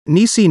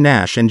Niecy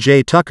Nash and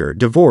Jay Tucker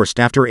divorced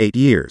after 8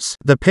 years.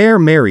 The pair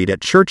married at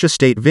Church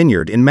Estate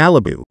Vineyard in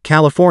Malibu,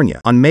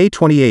 California, on May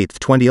 28,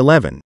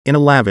 2011, in a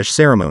lavish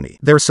ceremony.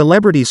 Their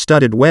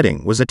celebrity-studded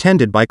wedding was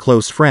attended by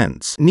close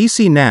friends.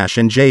 Niecy Nash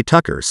and Jay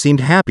Tucker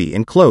seemed happy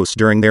and close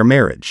during their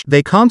marriage.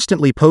 They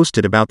constantly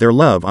posted about their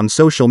love on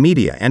social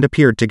media and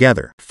appeared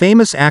together.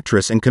 Famous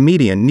actress and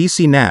comedian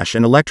Niecy Nash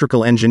and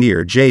electrical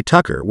engineer Jay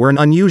Tucker were an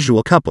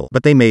unusual couple,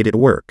 but they made it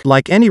work.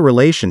 Like any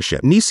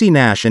relationship, Niecy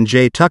Nash and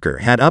Jay Tucker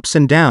had ups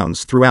and downs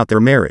throughout their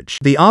marriage.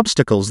 The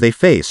obstacles they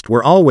faced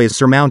were always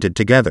surmounted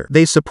together.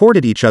 They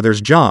supported each other's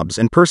jobs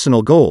and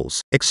personal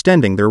goals,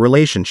 extending their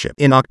relationship.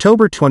 In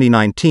October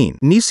 2019,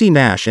 Niecy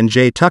Nash and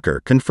Jay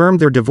Tucker confirmed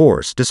their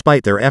divorce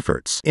despite their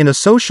efforts. In a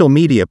social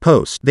media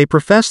post, they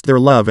professed their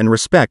love and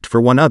respect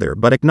for one another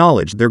but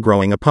acknowledged their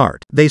growing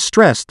apart. They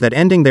stressed that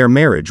ending their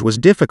marriage was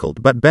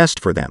difficult but best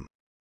for them.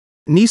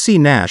 Niecy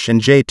Nash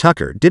and Jay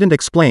Tucker didn't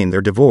explain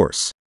their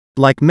divorce.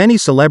 Like many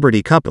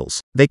celebrity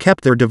couples, they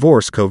kept their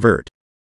divorce covert.